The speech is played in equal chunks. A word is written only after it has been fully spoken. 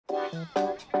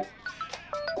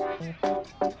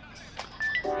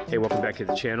Hey, welcome back to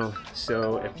the channel.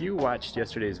 So if you watched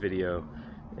yesterday's video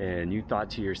and you thought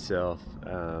to yourself,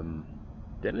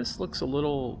 Dennis looks a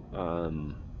little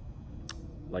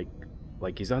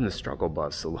like he's on the struggle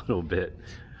bus a little bit,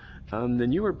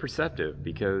 then you were perceptive,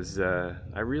 because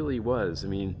I really was. I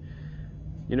mean,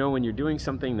 you know, when you're doing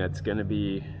something that's going to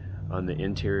be on the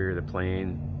interior of the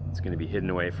plane, it's going to be hidden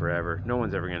away forever, no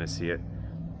one's ever going to see it,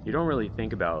 you don't really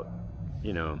think about,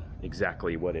 you know,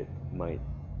 exactly what it might,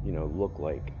 you know, look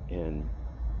like. And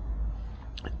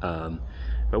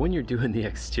but when you're doing the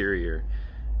exterior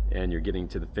and you're getting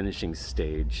to the finishing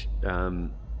stage,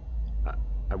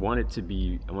 I want it to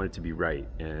be right.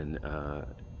 And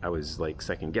I was like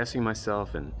second guessing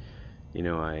myself, and you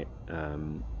know,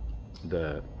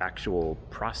 the actual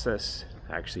process,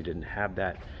 I actually didn't have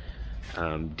that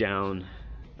down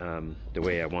the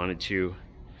way I wanted to,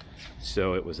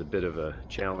 so it was a bit of a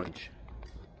challenge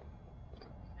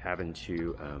having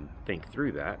to think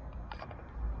through that.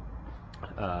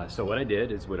 So what I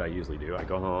did is what I usually do. I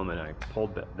go home and I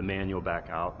pulled the manual back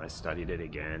out and I studied it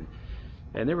again,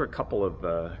 and there were a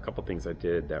couple things I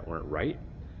did that weren't right.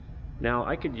 Now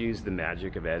I could use the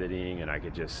magic of editing and I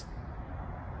could just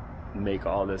make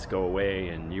all this go away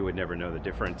and you would never know the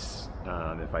difference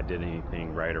if I did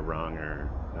anything right or wrong,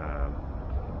 or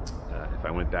if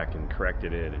I went back and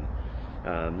corrected it,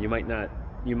 and you might not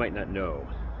know.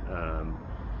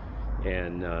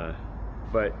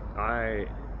 But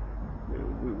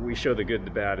we show the good,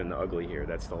 the bad, and the ugly here.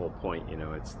 That's the whole point. You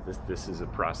know, this is a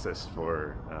process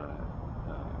for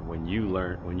when you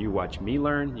learn, when you watch me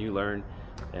learn, you learn,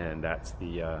 and that's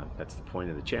the point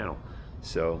of the channel.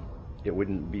 So it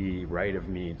wouldn't be right of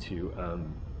me to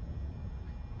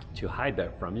hide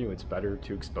that from you. It's better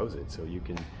to expose it so you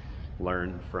can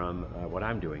learn from what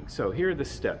I'm doing. So here are the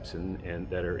steps and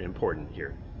that are important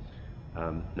here.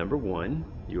 Number one,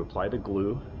 you apply the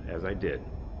glue as I did.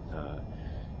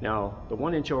 Now the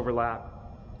 1-inch overlap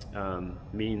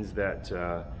means that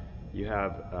you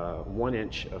have 1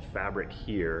 inch of fabric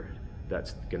here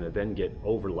that's going to then get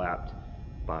overlapped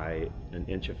by 1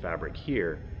 inch of fabric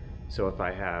here. So if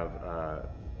I have,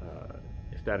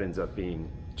 if that ends up being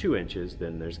 2 inches,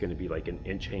 then there's going to be like 1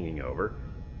 inch hanging over.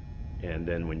 And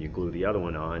then when you glue the other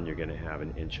one on, you're going to have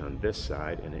 1 inch on this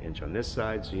side and 1 inch on this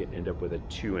side, so you end up with a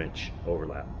 2-inch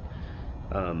overlap.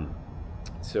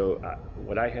 So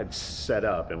what I had set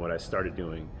up and what I started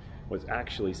doing was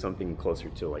actually something closer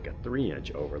to like a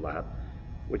 3-inch overlap,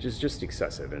 which is just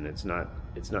excessive, and it's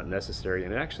not necessary.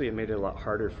 And actually it made it a lot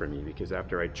harder for me, because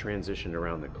after I transitioned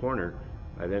around the corner,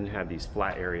 I then had these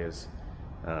flat areas,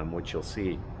 which you'll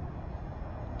see,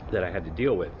 that I had to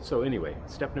deal with. So anyway,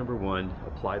 step number one,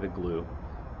 apply the glue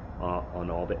on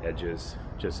all the edges,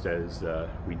 just as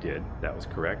we did. That was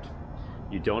correct.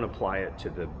 You don't apply it to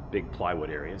the big plywood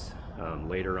areas.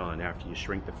 Later on, after you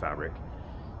shrink the fabric,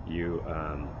 you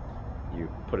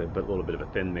put a little bit of a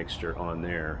thin mixture on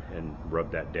there and rub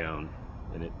that down,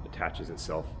 and it attaches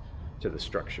itself to the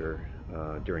structure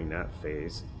during that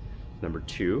phase. Number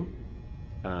two,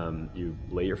 you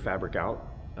lay your fabric out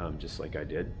just like I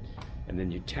did, and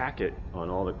then you tack it on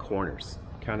all the corners,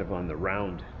 kind of on the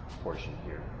round portion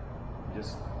here.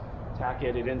 Just tack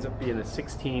it. It ends up being a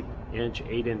 1/16 inch,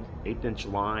 8 inch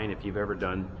line. If you've ever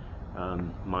done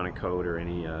monocoat or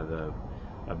any of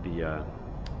the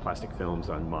plastic films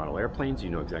on model airplanes, you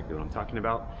know exactly what I'm talking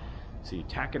about. So you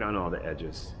tack it on all the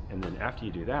edges, and then after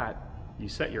you do that, you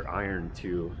set your iron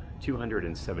to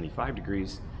 275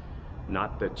 degrees,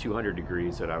 not the 200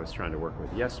 degrees that I was trying to work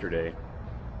with yesterday.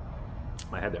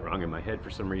 I had that wrong in my head for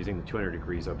some reason. The 200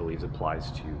 degrees, I believe,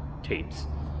 applies to tapes.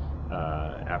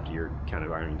 After you're kind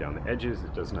of ironing down the edges,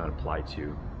 it does not apply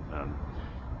to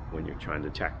when you're trying to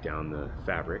tack down the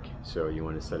fabric. So you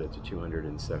want to set it to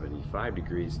 275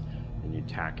 degrees, and you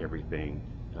tack everything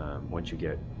once you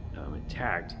get it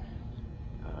tagged.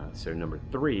 So number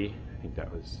three, I think that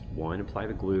was one, apply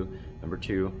the glue. Number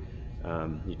two,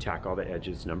 you tack all the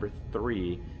edges. Number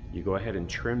three, you go ahead and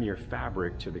trim your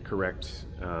fabric to the correct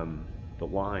the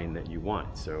line that you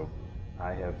want. So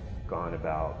I have gone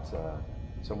about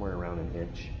somewhere around 1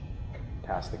 inch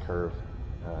past the curve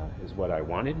is what I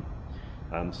wanted.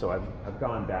 So I've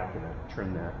gone back and I've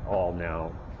trimmed that all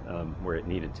now where it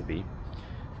needed to be.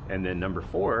 And then number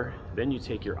four, then you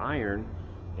take your iron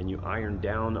and you iron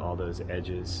down all those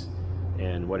edges,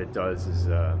 and what it does is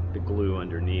the glue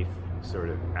underneath sort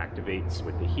of activates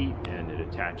with the heat, and it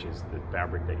attaches the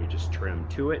fabric that you just trimmed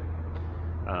to it.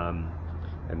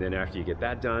 And then after you get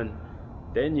that done,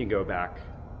 then you go back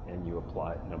and you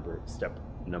apply step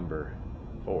number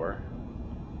four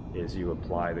is you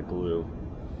apply the glue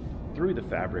through the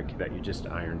fabric that you just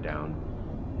iron down,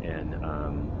 and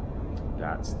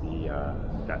that's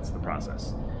the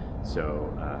process.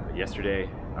 So yesterday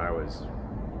I was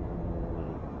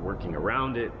working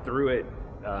around it, through it,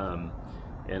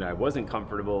 and I wasn't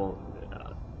comfortable.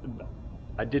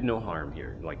 I did no harm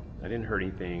here. Like, I didn't hurt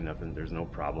anything, nothing. There's no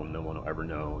problem. No one will ever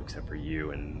know except for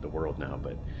you and the world now.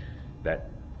 But that,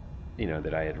 you know,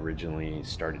 that I had originally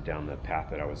started down the path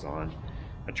that I was on.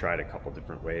 I tried a couple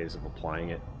different ways of applying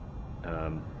it.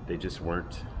 They just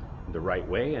weren't the right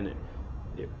way, and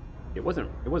it wasn't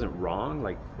wrong.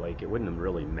 Like it wouldn't have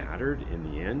really mattered in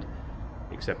the end,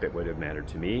 except it would have mattered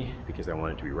to me because I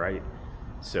wanted it to be right.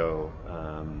 So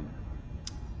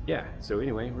yeah, so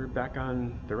anyway, we're back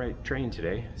on the right train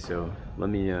today. So let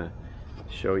me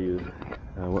show you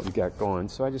what we got going.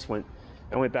 So I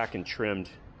went back and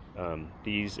trimmed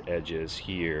these edges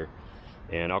here,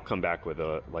 and I'll come back with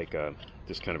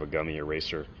just kind of a gummy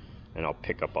eraser, and I'll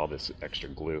pick up all this extra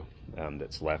glue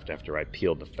that's left after I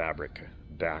peeled the fabric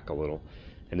back a little.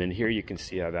 And then here you can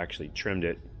see I've actually trimmed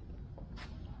it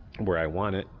where I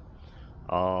want it,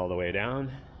 all the way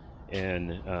down.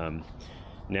 And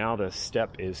now the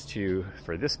step is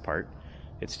for this part,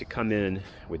 it's to come in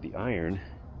with the iron,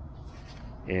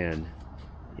 and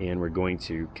we're going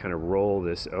to kind of roll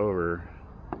this over,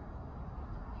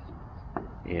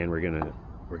 and we're gonna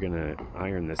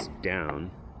iron this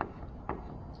down.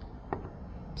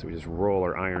 So we just roll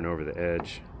our iron over the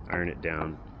edge, iron it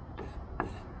down,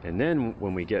 and then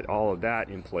when we get all of that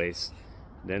in place,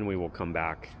 then we will come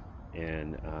back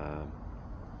and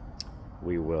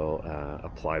we will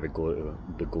apply the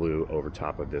glue over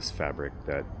top of this fabric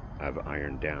that I've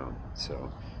ironed down.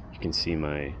 So you can see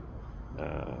my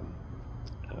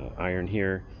iron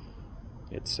here.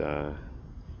 It's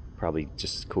probably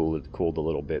just cooled a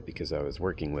little bit because I was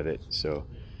working with it. So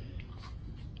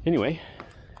anyway,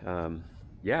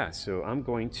 yeah, so I'm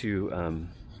going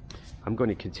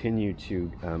to continue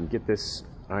to get this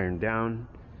ironed down,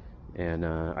 and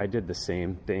I did the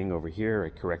same thing over here. I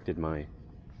corrected my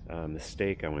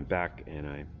mistake. I went back and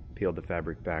I peeled the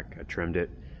fabric back, I trimmed it.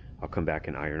 I'll come back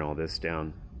and iron all this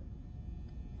down,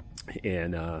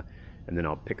 and then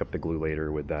I'll pick up the glue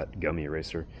later with that gummy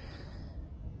eraser.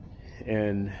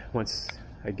 And once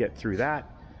I get through that,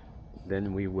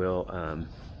 then we will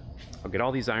I'll get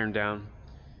all these ironed down,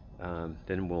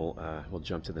 then we'll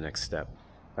jump to the next step.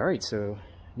 All right, so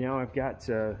now I've got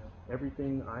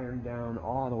everything ironed down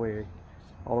all the way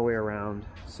around.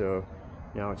 So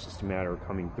now it's just a matter of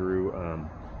coming through.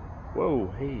 Whoa,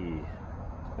 hey,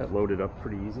 that loaded up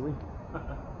pretty easily.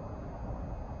 A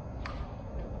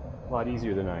lot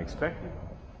easier than I expected.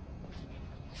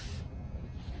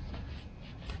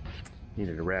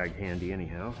 Needed a rag handy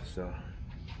anyhow, so.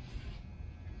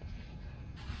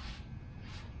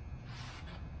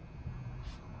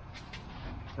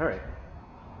 All right,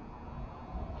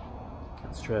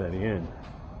 let's try that again.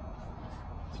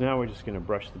 So now we're just going to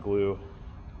brush the glue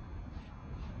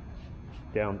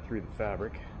down through the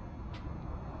fabric.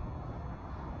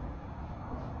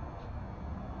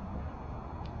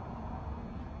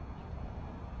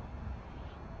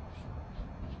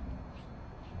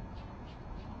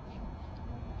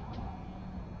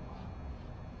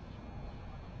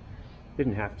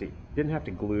 Didn't have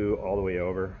to glue all the way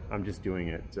over. I'm just doing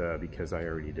it because I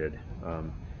already did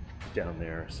down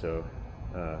there. So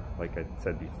like I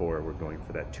said before, we're going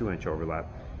for that 2-inch overlap,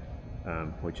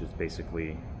 which is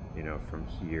basically, you know, from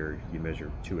here you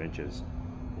measure 2 inches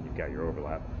and you've got your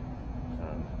overlap.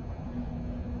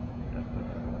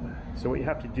 So what you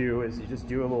have to do is you just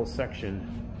do a little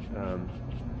section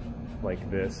like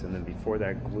this, and then before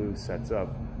that glue sets up,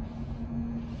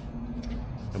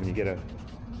 and when you get a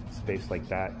space like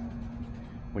that,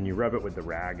 when you rub it with the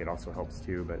rag, it also helps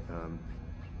too, but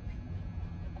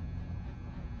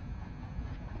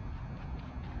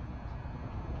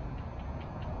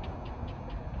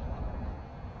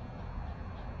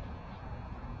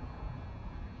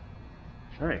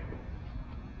all right.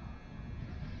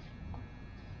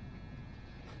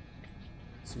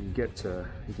 So you get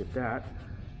that,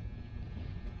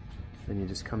 then you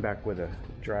just come back with a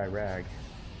dry rag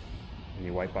and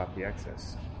you wipe off the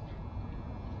excess.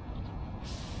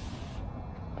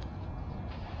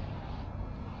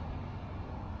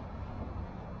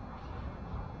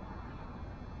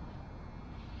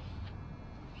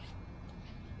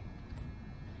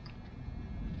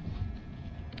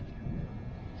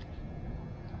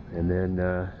 And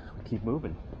then keep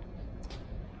moving.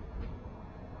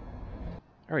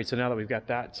 All right, so now that we've got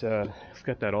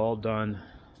that all done,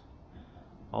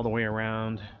 all the way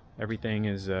around, everything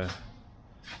is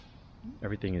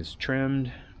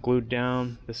trimmed, glued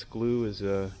down. This glue is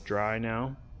dry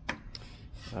now,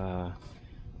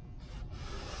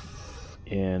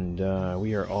 And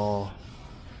we are all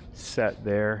set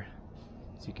there.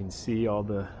 As you can see, all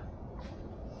the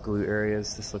glue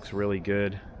areas. This looks really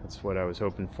good. That's what I was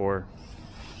hoping for.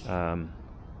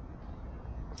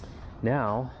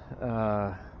 Now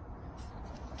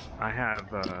I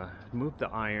have moved the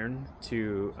iron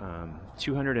to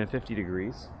 250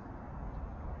 degrees.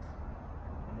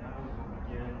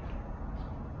 And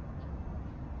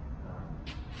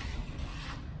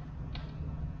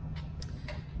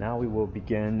now we will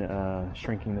begin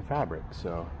shrinking the fabric.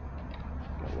 So,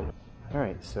 all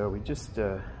right. So we just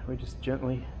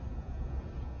gently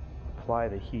apply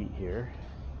the heat here,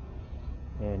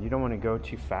 and you don't want to go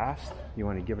too fast. You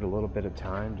want to give it a little bit of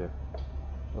time to,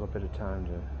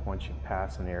 once you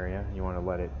pass an area, you want to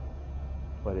let it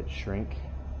shrink,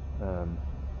 and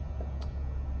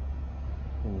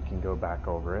you can go back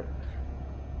over it,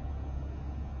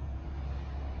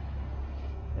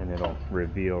 and it'll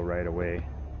reveal right away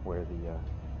where the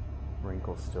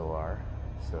wrinkles still are.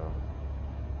 So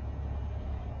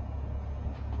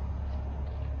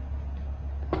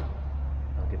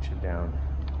I'll get you down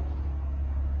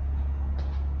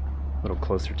a little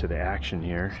closer to the action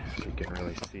here so you can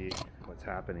really see what's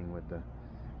happening with the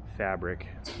fabric.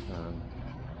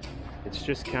 It's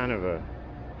just kind of a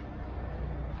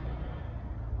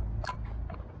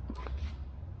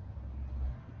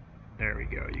there we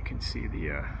go. You can see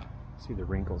the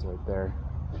wrinkles right there.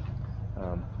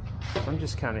 I'm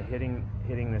just kind of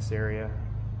hitting this area,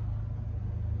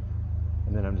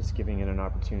 and then I'm just giving it an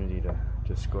opportunity to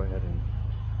just go ahead, and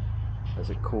as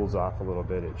it cools off a little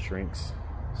bit, it shrinks.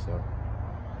 So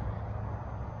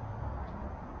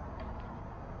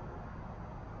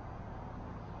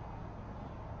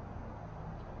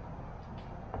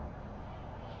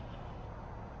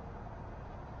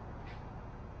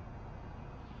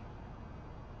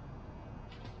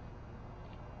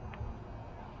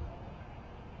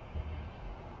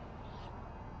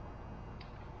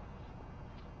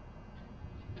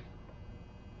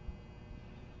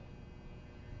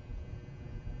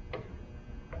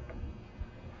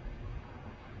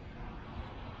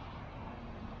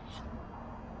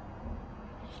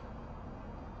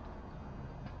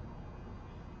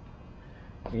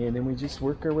and then we just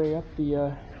work our way up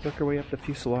the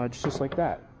fuselage just like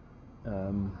that.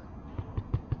 Now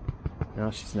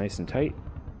she's nice and tight.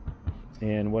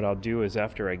 And what I'll do is,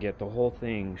 after I get the whole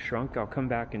thing shrunk, I'll come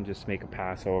back and just make a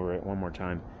pass over it one more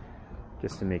time,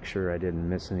 just to make sure I didn't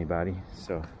miss anybody.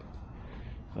 So,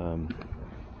 all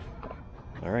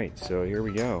right, so here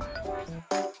we go.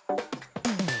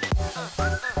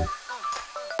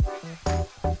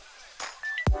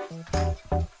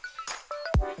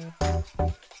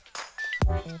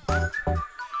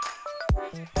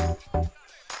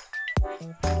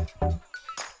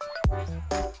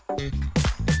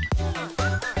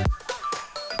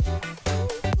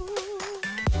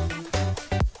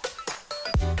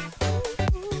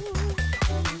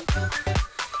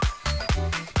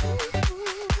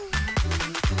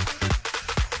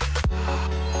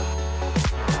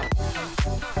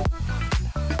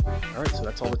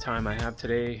 That's all the time I have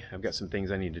today. I've got some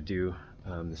things I need to do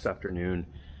this afternoon,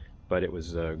 but it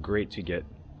was great to get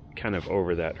kind of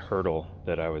over that hurdle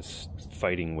that I was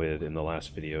fighting with in the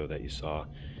last video that you saw.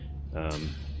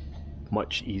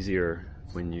 Much easier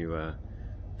when you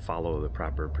follow the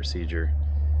proper procedure.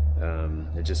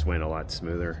 It just went a lot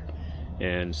smoother.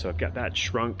 And so I've got that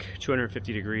shrunk.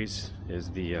 250 degrees is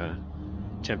the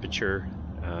temperature.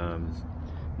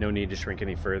 No need to shrink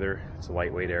any further. It's a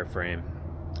lightweight airframe.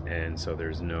 And so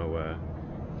there's no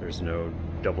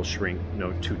double shrink,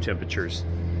 no two temperatures.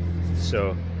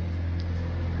 So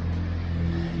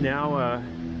now, all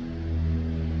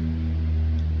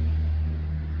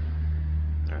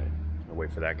right, I'll wait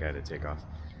for that guy to take off.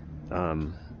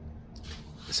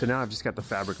 So now I've just got the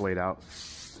fabric laid out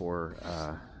for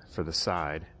the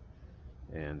side,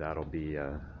 and that'll be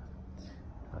I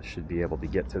should be able to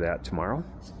get to that tomorrow,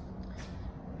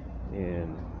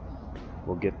 and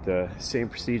we'll get the same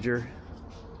procedure.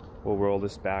 We'll roll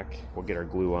this back. We'll get our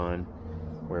glue on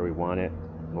where we want it.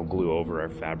 We'll glue over our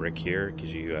fabric here, because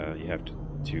you have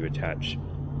to attach.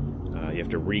 You have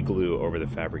to re-glue over the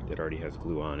fabric that already has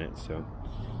glue on it. So,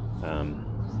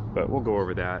 but we'll go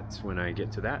over that when I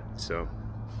get to that. So,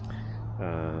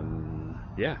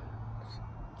 yeah,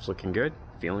 it's looking good,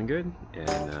 feeling good,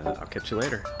 and I'll catch you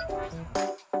later.